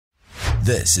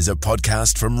This is a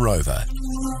podcast from Rover.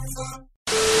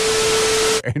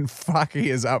 And fuck,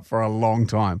 he is up for a long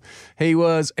time. He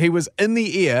was in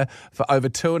the air for over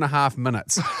 2.5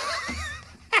 minutes.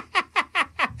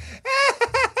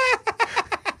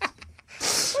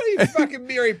 What are you, fucking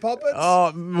Mary Poppins?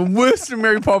 Oh, worse than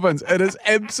Mary Poppins. It is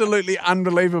absolutely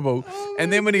unbelievable.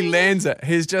 And then when he lands it,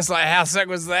 he's just like, how sick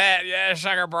was that? Yeah,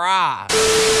 shaka bra.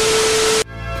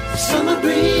 Summer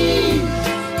breeze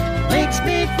makes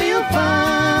me feel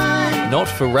fine. Not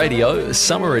for radio,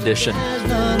 summer edition. There's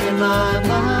none in my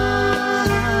mind.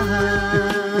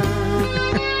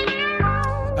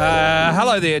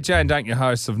 Hello there, Jay and Dunk, your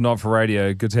hosts of Not for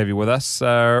Radio. Good to have you with us.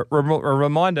 A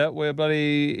reminder, we're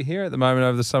bloody here at the moment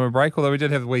over the summer break, although we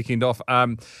did have the weekend off.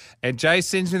 And Jay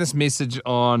sends me this message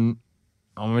on,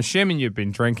 I'm assuming you've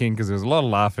been drinking because there's a lot of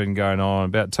laughing going on,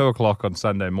 about 2 o'clock on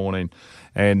Sunday morning.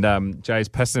 And Jay's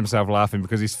pissing himself laughing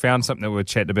because he's found something that we were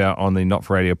chatting about on the Not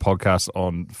for Radio podcast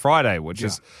on Friday, which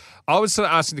is, I was sort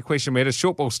of asking the question, we had a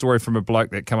short ball story from a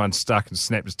bloke that come unstuck and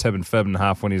snapped his tib and fib in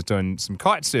half when he was doing some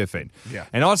kite surfing. Yeah.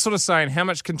 And I was sort of saying, how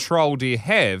much control do you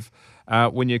have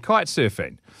when you're kite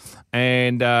surfing?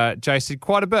 And Jay said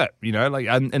quite a bit, you know, like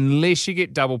unless you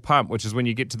get double pump, which is when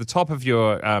you get to the top of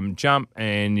your jump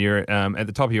and you're at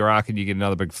the top of your arc and you get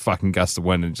another big fucking gust of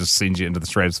wind and it just sends you into the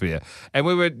stratosphere. And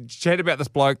we were chatting about this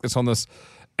bloke that's on this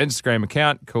Instagram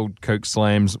account called Kook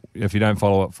Slams. If you don't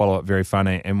follow it, very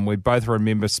funny. And we both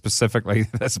remember specifically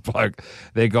this bloke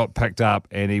that got picked up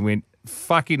and he went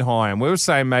fucking high, and we were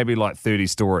saying maybe like 30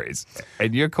 stories,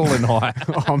 and you're calling high.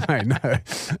 Oh, mate, no.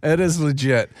 It is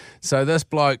legit. So this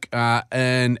bloke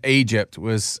in Egypt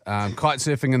was kite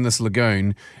surfing in this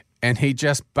lagoon, and he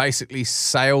just basically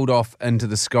sailed off into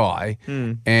the sky,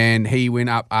 and he went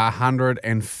up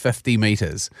 150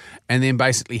 meters, and then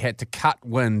basically had to cut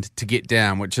wind to get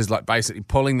down, which is like basically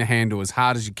pulling the handle as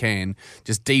hard as you can,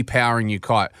 just depowering your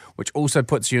kite, which also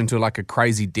puts you into like a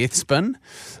crazy death spin.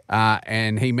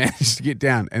 And he managed to get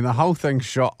down, and the whole thing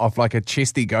shot off like a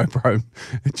chesty GoPro,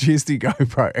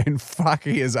 and fuck,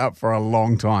 he is up for a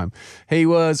long time. He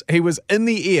was in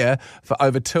the air for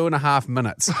over 2.5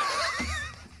 minutes.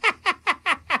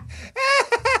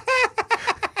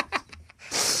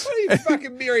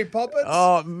 Fucking Mary Poppins.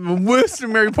 Oh, worse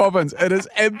than Mary Poppins. It is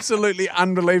absolutely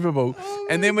unbelievable.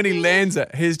 And then when he lands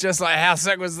it, he's just like, how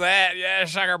sick was that? Yeah,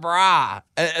 shaka bra.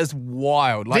 It is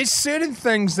wild. Like, There's certain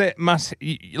things that must,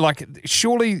 like,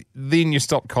 surely then you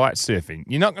stop kite surfing.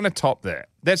 You're not going to top that.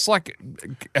 That's like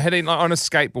hitting like, on a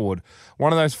skateboard.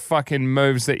 One of those fucking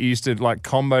moves that you used to like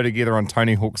combo together on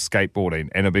Tony Hawk's skateboarding,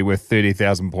 and it'll be worth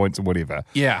 30,000 points or whatever.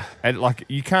 yeah. And like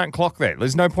you can't clock that.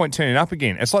 There's no point turning up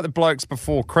again. It's like the blokes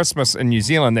before Christmas in New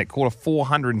Zealand that caught a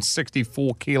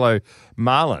 464 kilo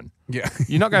marlin. Yeah.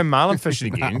 You're not going marlin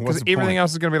fishing No, again what's because the everything point?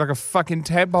 else is going to be like a fucking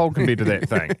tadpole compared to that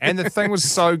thing. And the thing was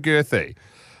so girthy.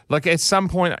 Like at some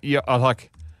point, you've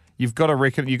got to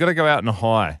reckon, you've got to go out and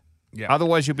high. Yeah.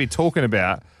 Otherwise, you'll be talking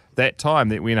about that time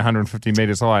that we went 150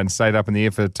 metres high and stayed up in the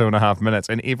air for 2.5 minutes,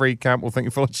 and every cunt will think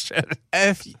you're full of shit.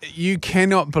 If you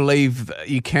cannot believe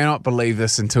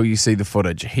this until you see the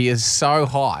footage. He is so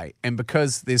high, and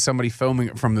because there's somebody filming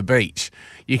it from the beach,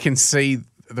 you can see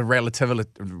the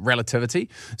relativity.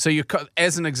 So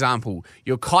as an example,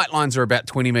 your kite lines are about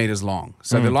 20 meters long.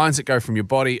 So the lines that go from your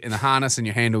body and the harness and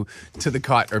your handle to the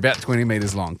kite are about 20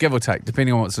 meters long, give or take,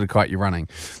 depending on what sort of kite you're running.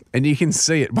 And you can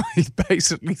see it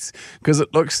basically because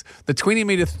it looks, the 20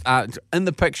 meter, in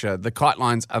the picture, the kite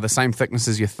lines are the same thickness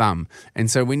as your thumb. And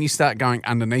so when you start going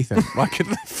underneath it, like it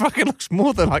fucking looks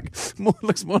more like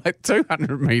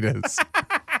 200 meters.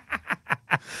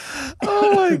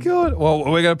 Oh my God. Well,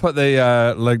 we're going to put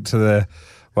the link to the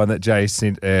one that Jay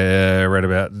sent right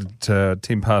about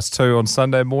 10 past 2 on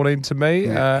Sunday morning to me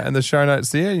in the show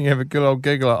notes there. You can have a good old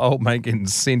giggle of old mate getting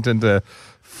sent into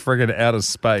friggin' outer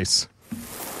space.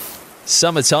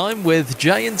 Summertime with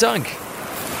Jay and Dunk.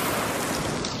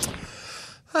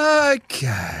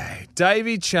 Okay.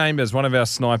 Davey Chambers, one of our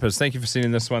snipers. Thank you for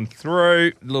sending this one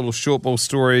through. Little short ball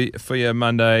story for you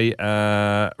Monday.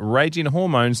 Raging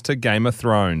hormones to Game of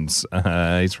Thrones.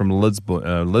 He's from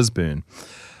Lisburn.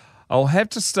 I'll have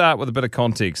to start with a bit of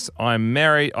context. I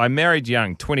married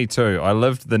young, 22. I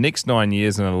lived the next 9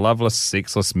 years in a loveless,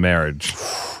 sexless marriage.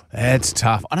 That's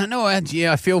tough. I don't know. I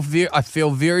feel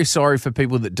very sorry for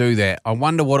people that do that. I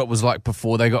wonder what it was like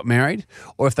before they got married,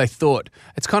 or if they thought,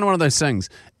 it's kind of one of those things.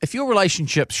 If your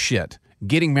relationship's shit,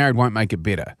 getting married won't make it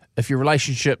better. If your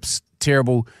relationship's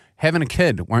terrible, having a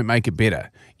kid won't make it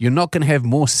better. You're not going to have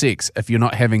more sex if you're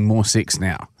not having more sex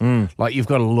now. Like, you've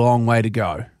got a long way to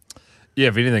go. Yeah,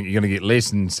 if anything, you're going to get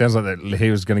less, and sounds like that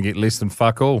he was going to get less than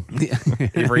fuck all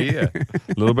every year.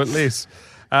 A little bit less.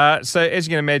 So as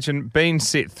you can imagine, being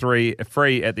set free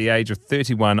at the age of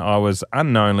 31, I was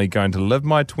unknowingly going to live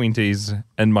my 20s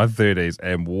in my 30s.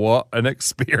 And what an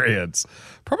experience.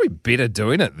 Probably better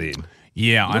doing it then.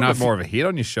 Yeah, I know. More of a head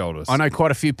on your shoulders. I know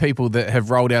quite a few people that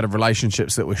have rolled out of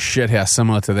relationships that were shithouse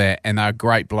similar to that, and they're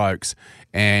great blokes.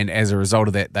 And as a result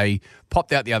of that, they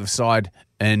popped out the other side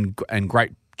in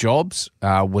great jobs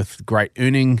with great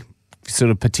earning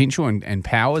sort of potential and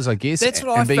powers, I guess. That's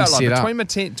what I felt like. Between my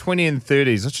 20 and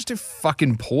 30s, I was just too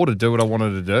fucking poor to do what I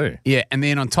wanted to do. Yeah, and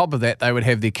then on top of that, they would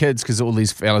have their kids, because all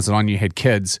these fellas that I knew had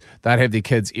kids. They'd have their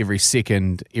kids every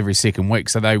second week.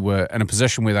 So they were in a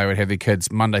position where they would have their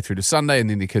kids Monday through to Sunday, and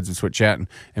then their kids would switch out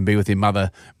and be with their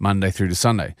mother Monday through to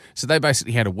Sunday. So they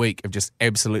basically had a week of just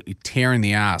absolutely tearing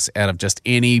the ass out of just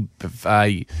any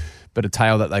bit of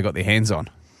tail that they got their hands on.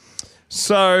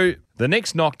 So the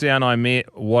next knockdown I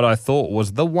met, what I thought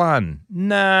was the one.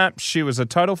 Nah, she was a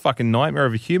total fucking nightmare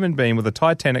of a human being with a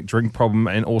titanic drink problem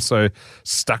and also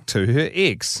stuck to her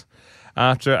ex.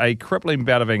 After a crippling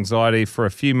bout of anxiety for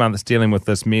a few months dealing with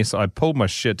this mess, I pulled my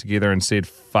shit together and said,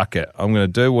 fuck it. I'm going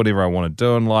to do whatever I want to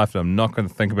do in life, and I'm not going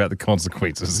to think about the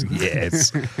consequences.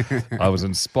 Yes. I was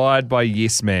inspired by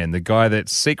Yes Man, the guy that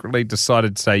secretly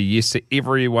decided to say yes to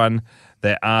everyone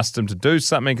that asked him to do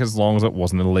something as long as it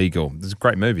wasn't illegal. It's a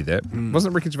great movie, that.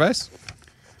 Wasn't it Ricky Gervais?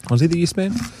 Was he the Yes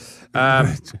Man?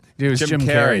 It was Jim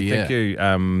Carrey, yeah. Thank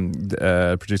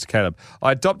you, producer Caleb.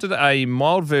 I adopted a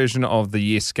mild version of the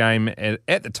Yes game.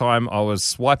 At the time, I was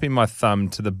swiping my thumb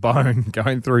to the bone,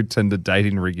 going through Tinder,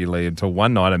 dating regularly, until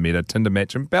one night I met a Tinder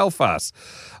match in Belfast.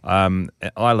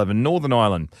 I live in Northern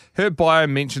Ireland. Her bio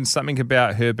mentioned something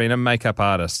about her being a makeup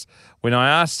artist. When I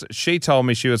asked, she told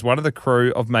me she was one of the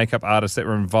crew of makeup artists that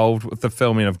were involved with the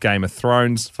filming of Game of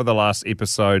Thrones for the last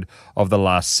episode of the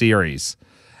last series.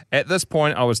 At this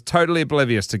point, I was totally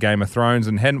oblivious to Game of Thrones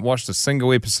and hadn't watched a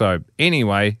single episode.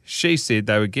 Anyway, she said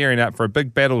they were gearing up for a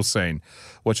big battle scene,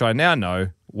 which I now know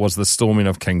was the storming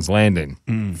of King's Landing.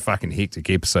 Fucking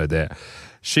hectic episode that.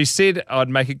 She said I'd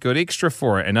make a good extra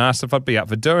for it and asked if I'd be up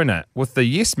for doing it. With the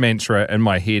yes mantra in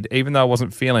my head, even though I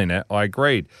wasn't feeling it, I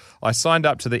agreed. I signed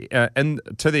up to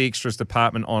the extras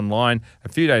department online. A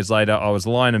few days later, I was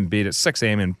lying in bed at 6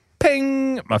 a.m. and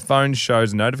ping! My phone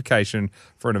shows a notification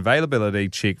for an availability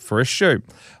check for a shoot.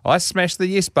 I smashed the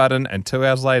yes button, and 2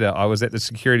 hours later, I was at the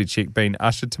security check being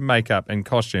ushered to makeup and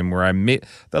costume where I met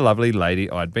the lovely lady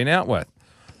I'd been out with.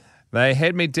 They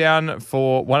had me down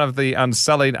for one of the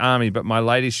unsullied army, but my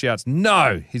lady shouts,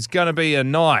 "No, he's going to be a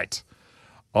knight."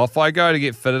 Off I go to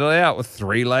get fitted out with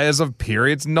 3 layers of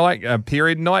period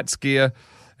knight's gear.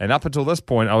 And up until this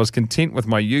point, I was content with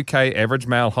my UK average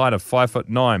male height of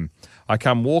 5'9". I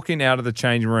come walking out of the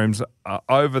changing rooms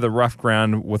over the rough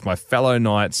ground with my fellow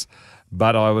knights,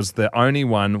 but I was the only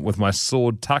one with my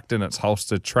sword tucked in its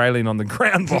holster, trailing on the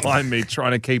ground behind me,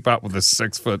 trying to keep up with the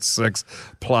 6'6"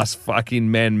 plus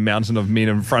fucking man mountain of men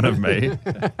in front of me.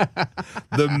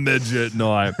 The midget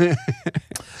knight.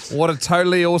 What a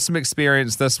totally awesome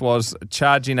experience this was,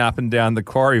 charging up and down the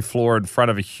quarry floor in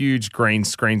front of a huge green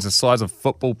screens the size of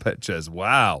football pitches.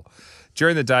 Wow.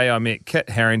 During the day, I met Kit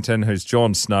Harington, who's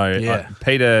Jon Snow,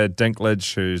 Peter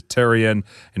Dinklage, who's Tyrion,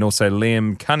 and also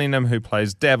Liam Cunningham, who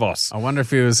plays Davos. I wonder if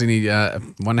he was any.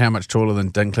 Wonder how much taller than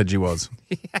Dinklage he was.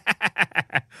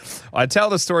 I tell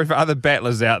the story for other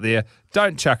battlers out there.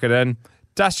 Don't chuck it in.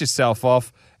 Dust yourself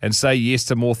off and say yes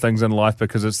to more things in life,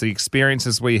 because it's the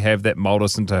experiences we have that mold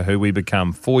us into who we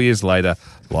become. 4 years later,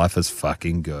 life is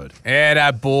fucking good.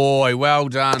 Atta boy, well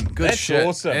done. Good That's shit.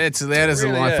 awesome. That is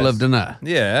really a life lived, isn't it?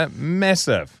 Yeah,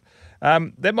 massive.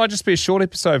 That might just be a short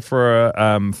episode for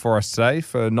us today,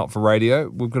 not for radio.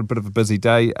 We've got a bit of a busy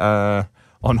day. I'd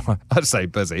say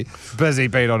busy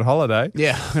being on holiday.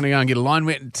 Yeah, I'm going to go and get a line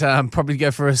wet and probably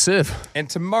go for a surf. And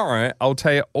tomorrow, I'll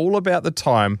tell you all about the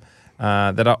time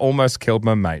that I almost killed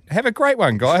my mate. Have a great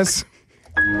one, guys.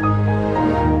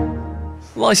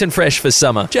 Light and fresh for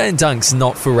summer. Jay and Dunk's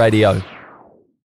not for radio.